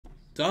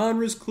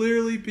Donruss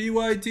Clearly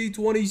PYT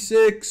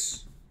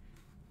 26.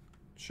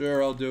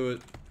 Sure, I'll do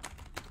it.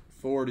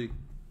 40.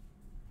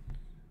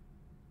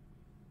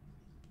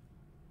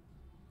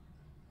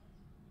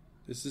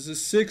 This is a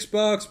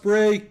 6-box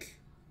break.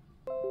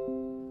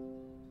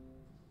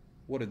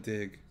 What a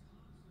dig.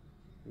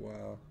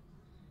 Wow.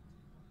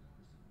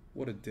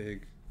 What a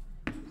dig.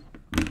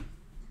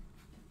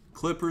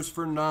 Clippers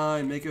for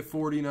 9. Make it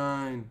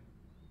 49.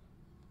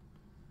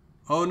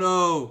 Oh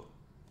no.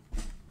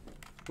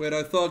 Wait,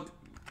 I thought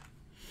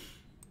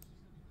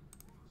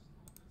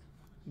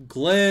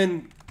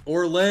Glenn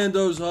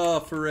Orlando's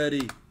off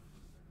already.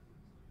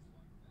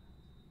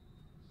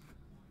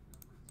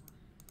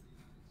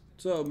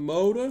 What's up,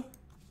 Moda?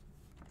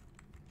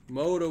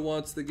 Moda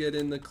wants to get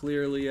in the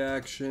Clearly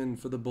action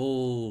for the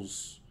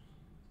Bulls.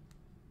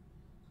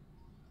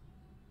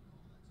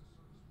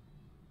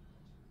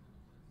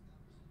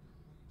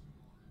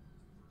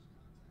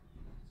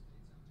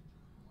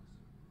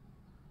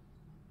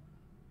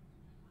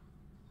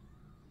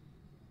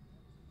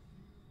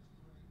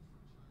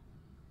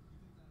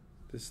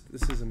 This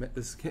is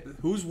this can't,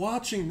 who's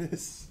watching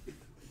this?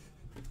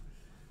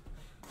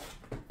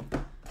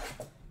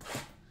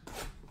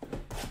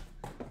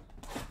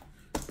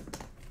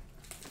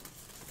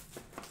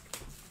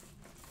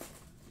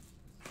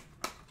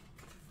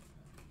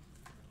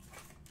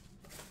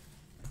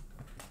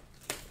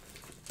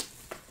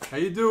 How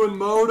you doing,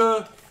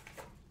 Moda?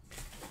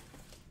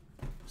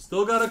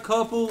 Still got a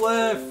couple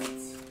left.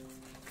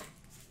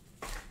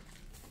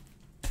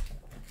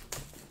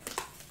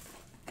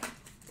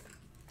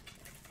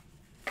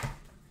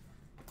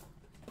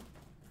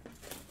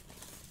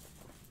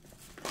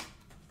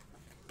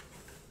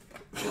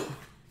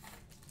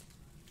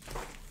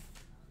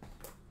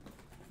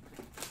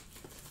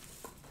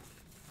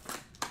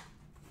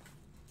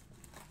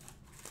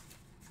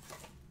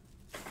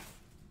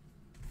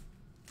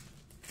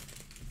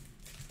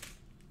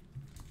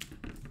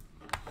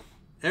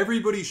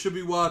 Everybody should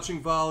be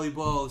watching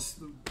volleyball.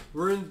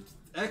 We're in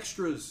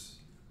extras.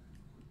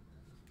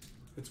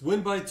 It's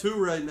win by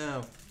 2 right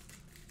now.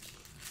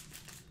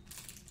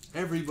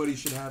 Everybody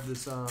should have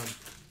this on.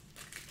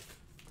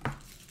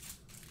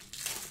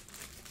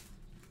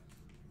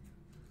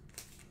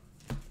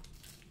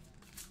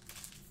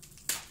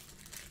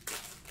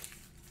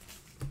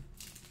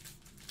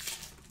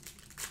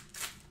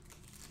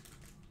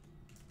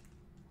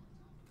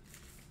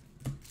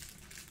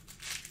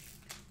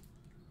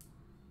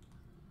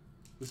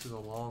 This is a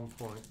long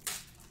point.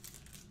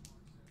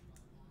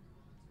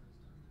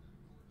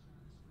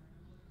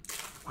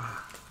 Wow.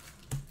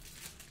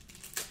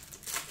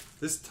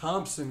 This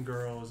Thompson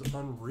girl is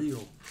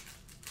unreal.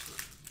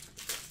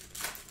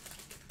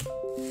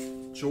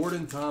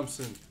 Jordan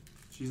Thompson.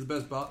 She's the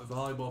best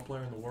volleyball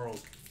player in the world.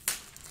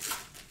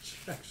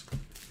 I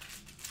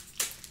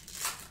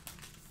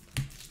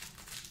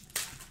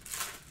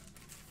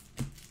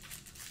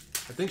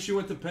think she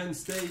went to Penn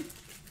State.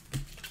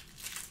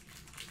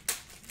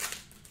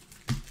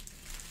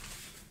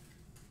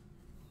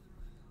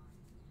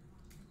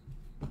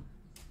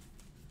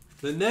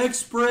 The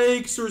next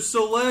breaks are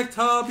Select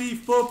Hobby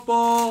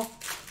Football,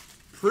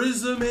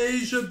 Prism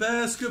Asia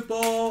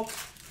Basketball,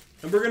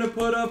 and we're going to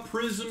put up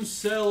Prism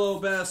Cello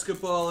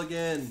Basketball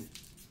again.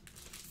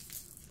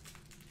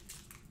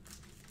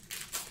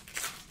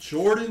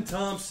 Jordan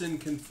Thompson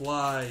can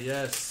fly,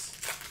 yes.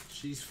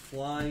 She's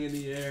flying in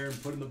the air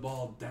and putting the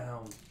ball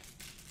down.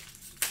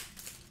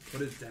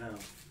 Put it down.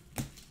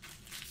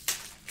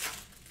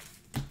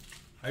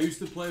 I used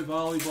to play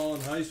volleyball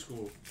in high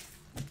school.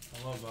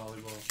 I love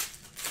volleyball.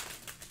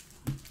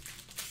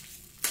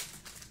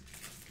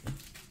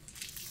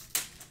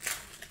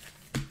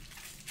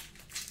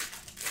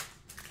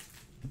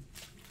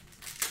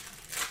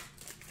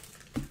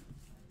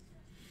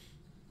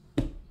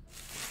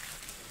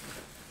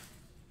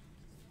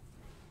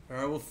 All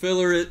right, we'll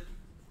filler it.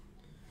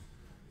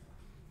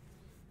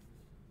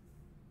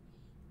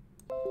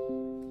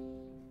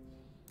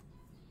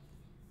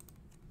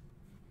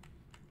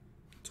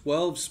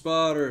 $12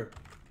 spotter.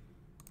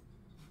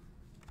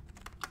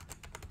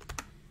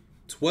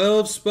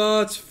 12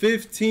 spots,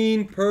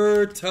 15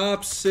 per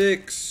top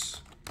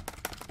 6.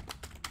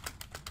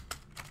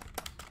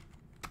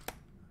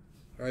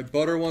 All right,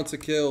 Butter wants a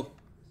kill.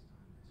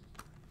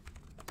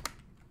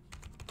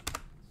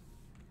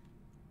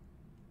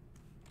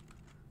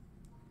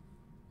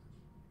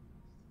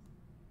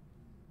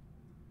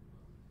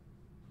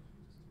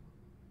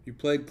 You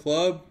played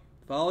club?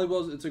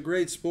 Volleyball, it's a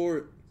great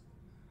sport.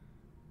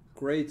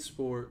 Great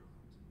sport.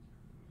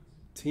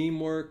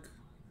 Teamwork.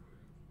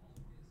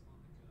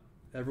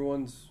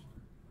 Everyone's...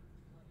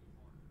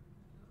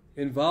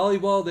 In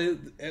volleyball,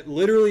 they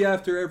literally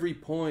after every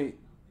point,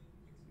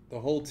 the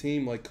whole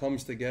team like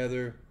comes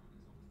together.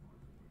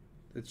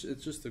 It's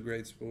just a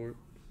great sport.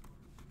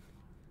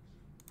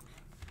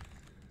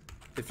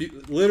 If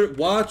you literally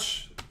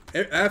watch,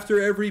 after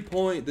every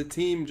point, the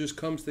team just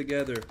comes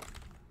together.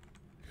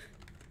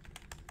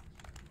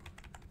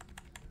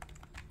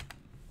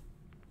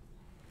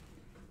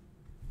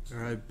 All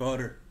right,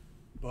 Butter.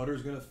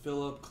 Butter's going to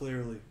fill up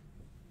clearly.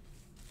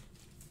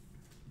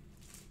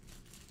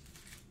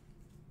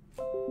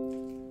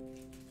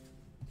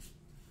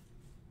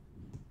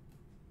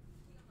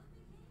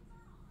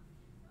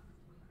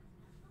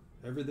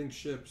 Everything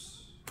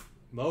ships.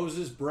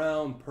 Moses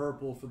Brown,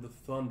 purple for the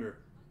Thunder.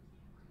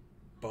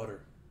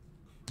 Butter.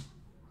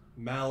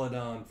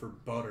 Maladon for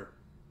butter.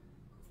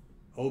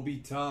 Obi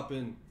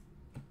Toppin.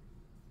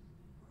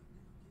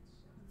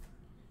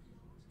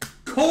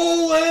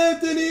 Cole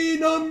Anthony,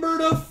 number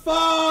to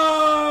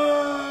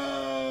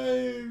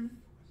 5.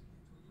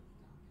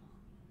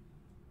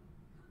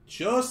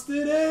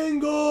 Justin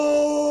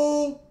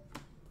Angle.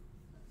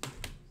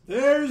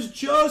 There's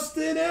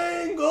Justin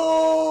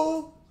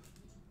Angle.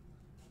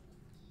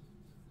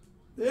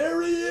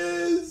 There he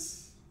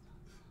is.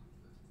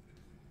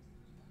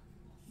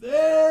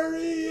 There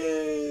he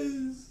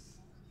is.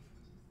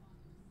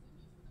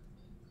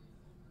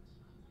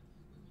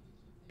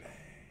 Bang.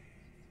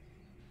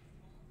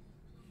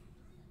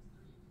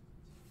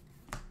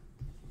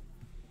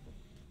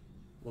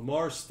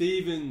 Lamar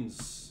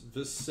Stevens,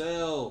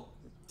 Vassell,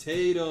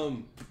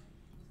 Tatum,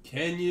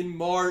 Kenyon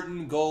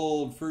Martin,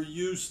 gold for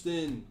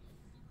Houston.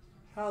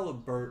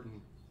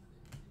 Halliburton,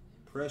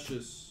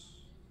 Precious.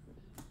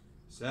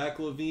 Zach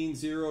LaVine,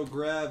 zero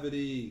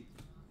gravity.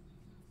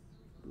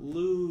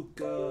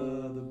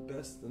 Luka, the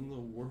best in the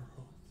world.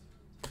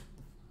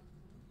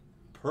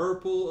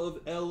 Purple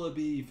of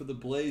Ellaby for the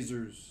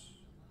Blazers.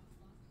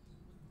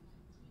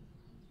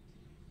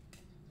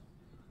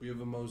 We have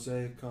a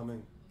mosaic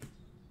coming.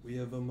 We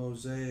have a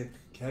mosaic.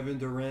 Kevin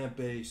Durant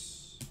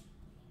base.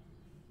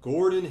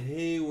 Gordon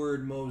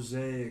Hayward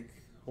mosaic.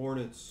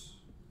 Hornets.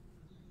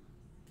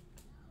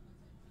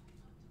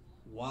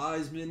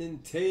 Wiseman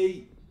and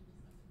Tate.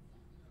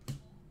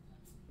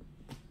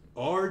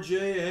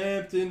 RJ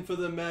Hampton for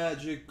the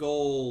Magic,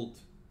 gold.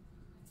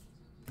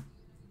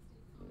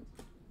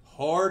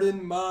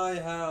 Harden, my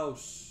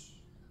house.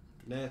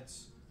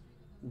 Nets.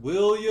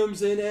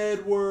 Williams and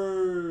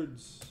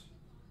Edwards.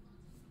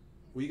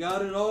 We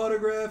got an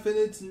autograph and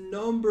it's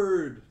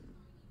numbered.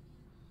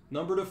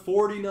 Number to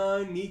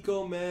 49,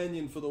 Nico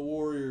Mannion for the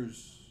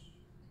Warriors.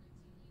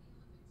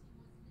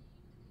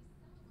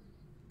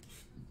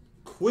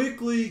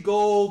 Quickly,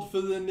 gold for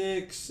the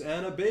Knicks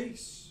and a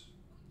base.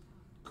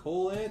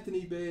 Cole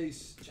Anthony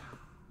base.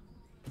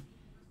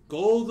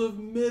 Gold of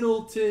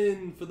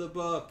Middleton for the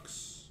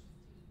Bucks.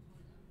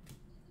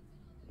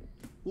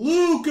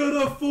 Luka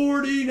to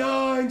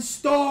 49,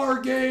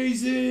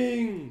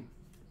 stargazing.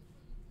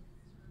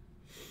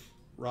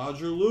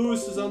 Roger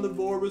Lewis is on the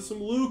board with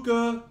some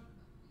Luka.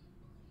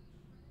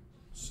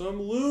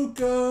 Some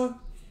Luka.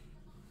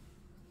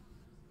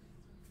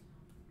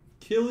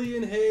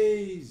 Killian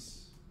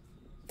Hayes.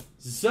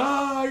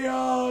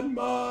 Zion,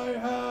 my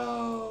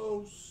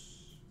house.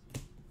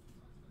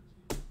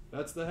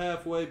 That's the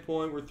halfway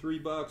point. We're 3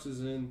 boxes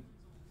in.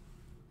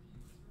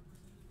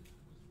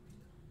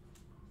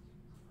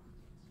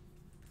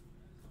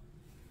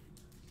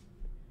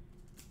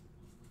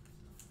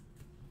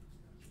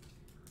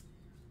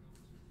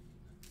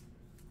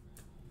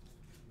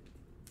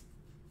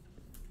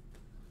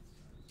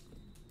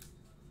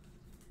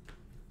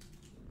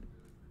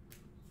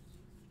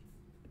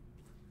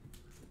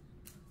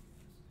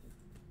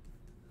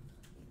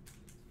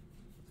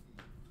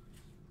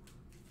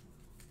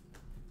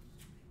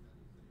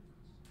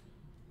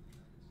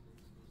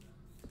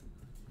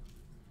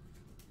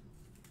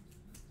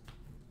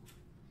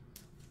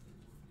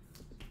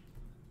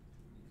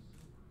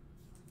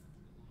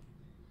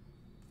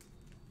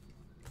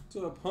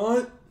 What's up,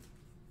 Hunt?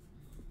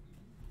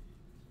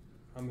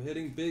 I'm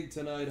hitting big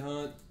tonight,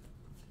 Hunt.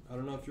 I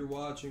don't know if you're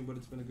watching, but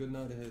it's been a good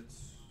night of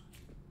hits.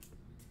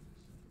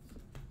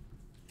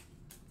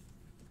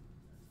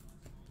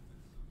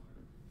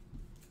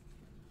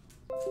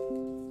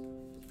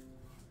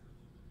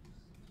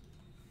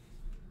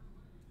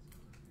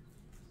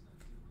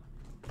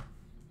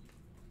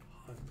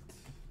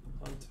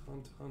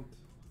 Hunt.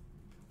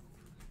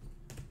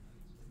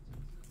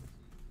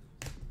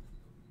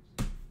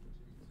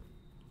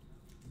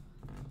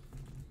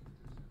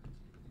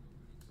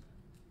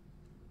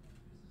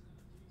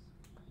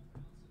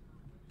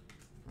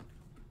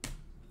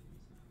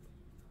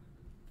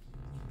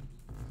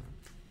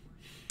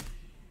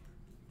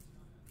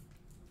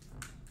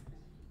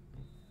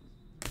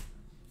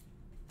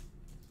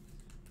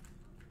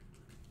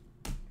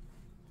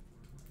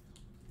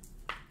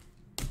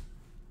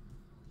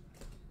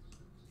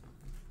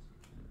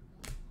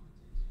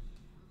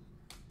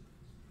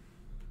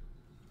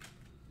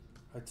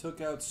 I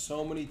took out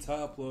so many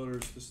top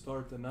loaders to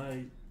start the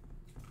night,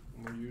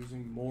 and we're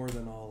using more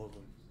than all of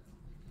them.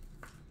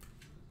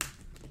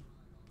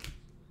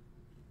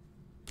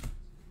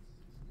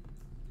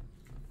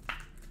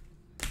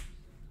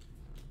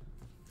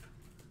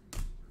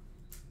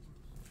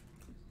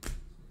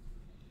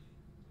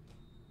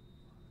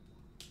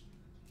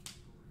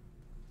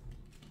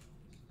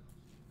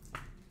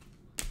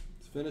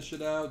 Let's finish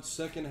it out.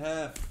 Second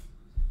half.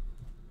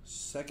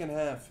 Second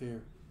half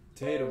here.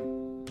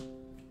 Tatum.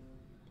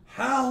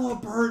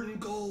 Halliburton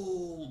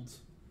gold.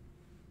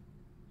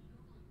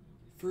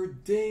 for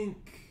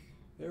Dink.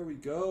 There we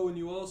go. And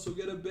you also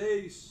get a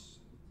base.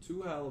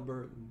 2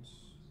 Halliburtons.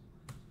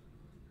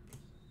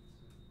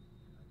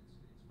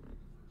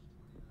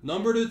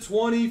 Number to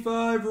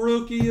 25,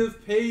 rookie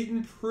of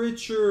Peyton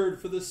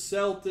Pritchard for the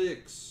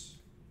Celtics.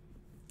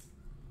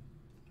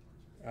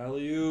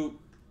 Alley-oop.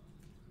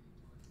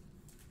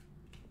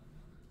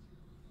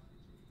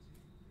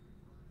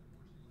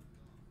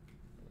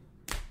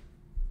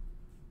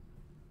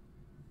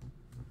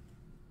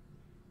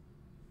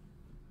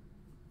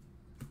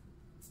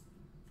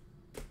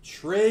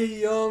 Trae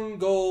Young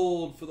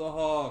gold for the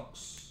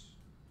Hawks.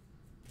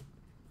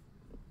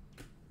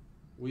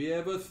 We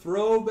have a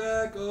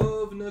throwback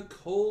of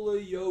Nikola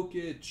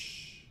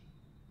Jokic.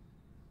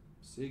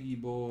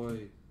 Siggy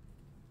boy.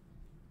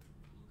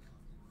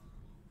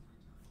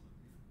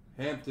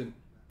 Hampton.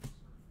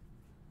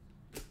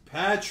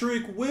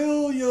 Patrick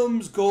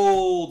Williams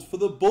gold for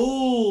the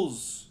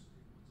Bulls.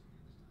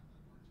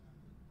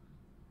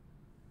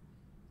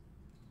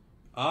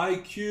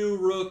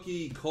 IQ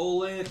rookie,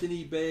 Cole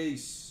Anthony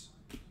base.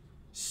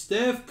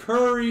 Steph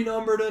Curry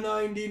number to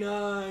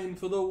 99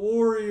 for the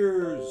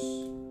Warriors.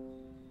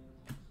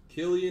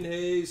 Killian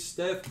Hayes,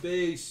 Steph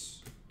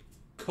base.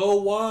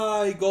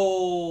 Kawhi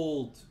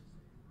gold.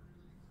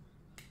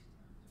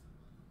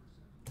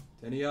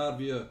 Denny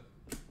Advia.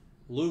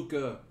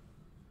 Luka.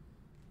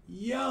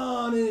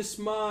 Giannis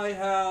my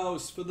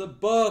house for the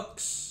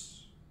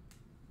Bucks.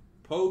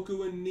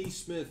 Poku and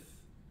Neesmith.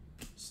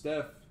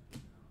 Steph.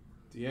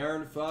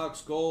 De'Aaron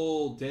Fox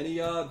gold. Denny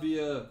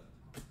Advia.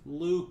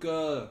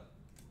 Luka.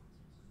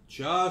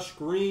 Josh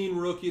Green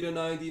rookie to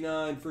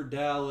 99 for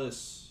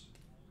Dallas.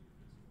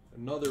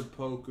 Another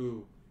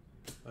Poku.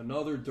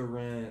 Another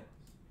Durant.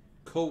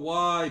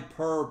 Kawhi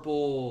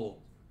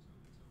purple.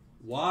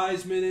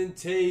 Wiseman and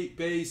Tate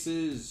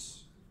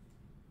bases.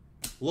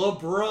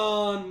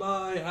 LeBron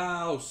my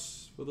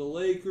house for the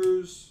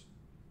Lakers.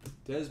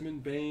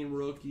 Desmond Bane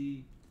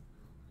rookie.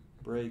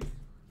 Break.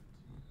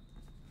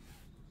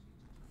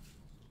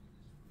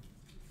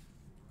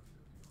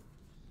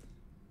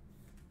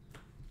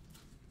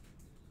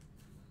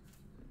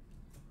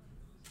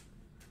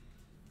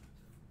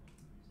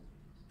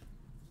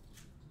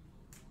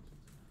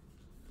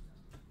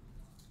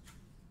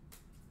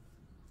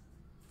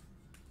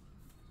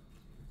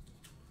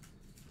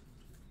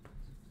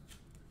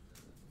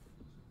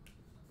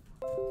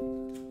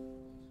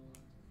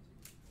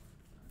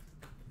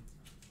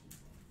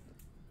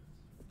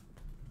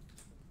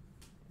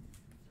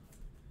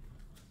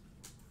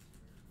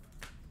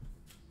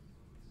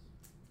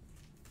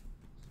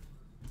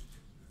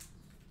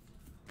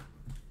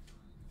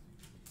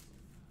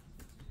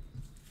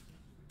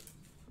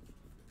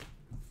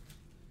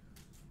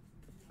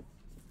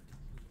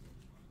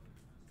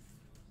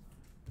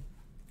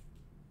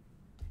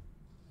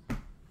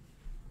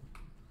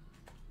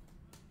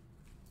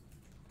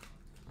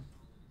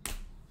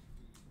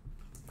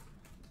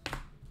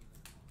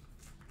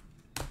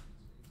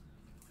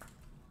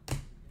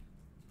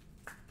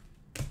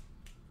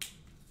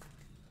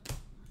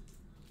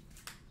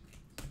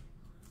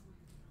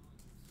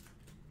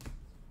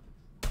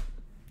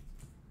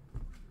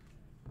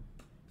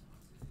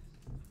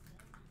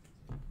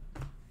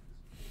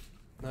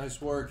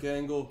 Nice work,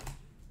 Angle.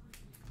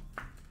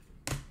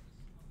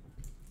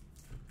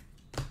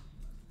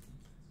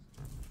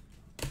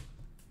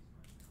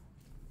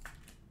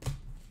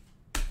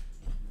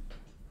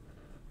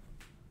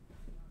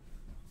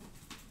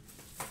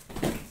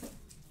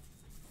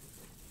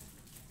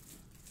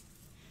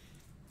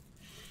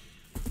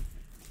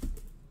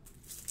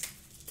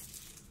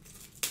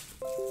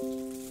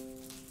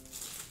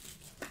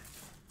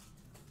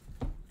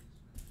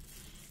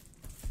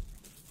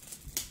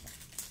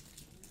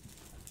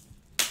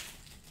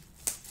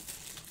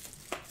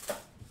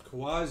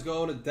 Kawhi's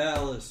going to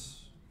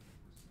Dallas.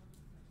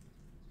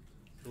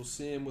 We'll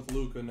see him with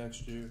Luka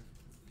next year.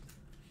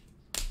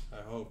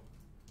 I hope.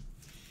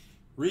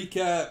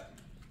 Recap.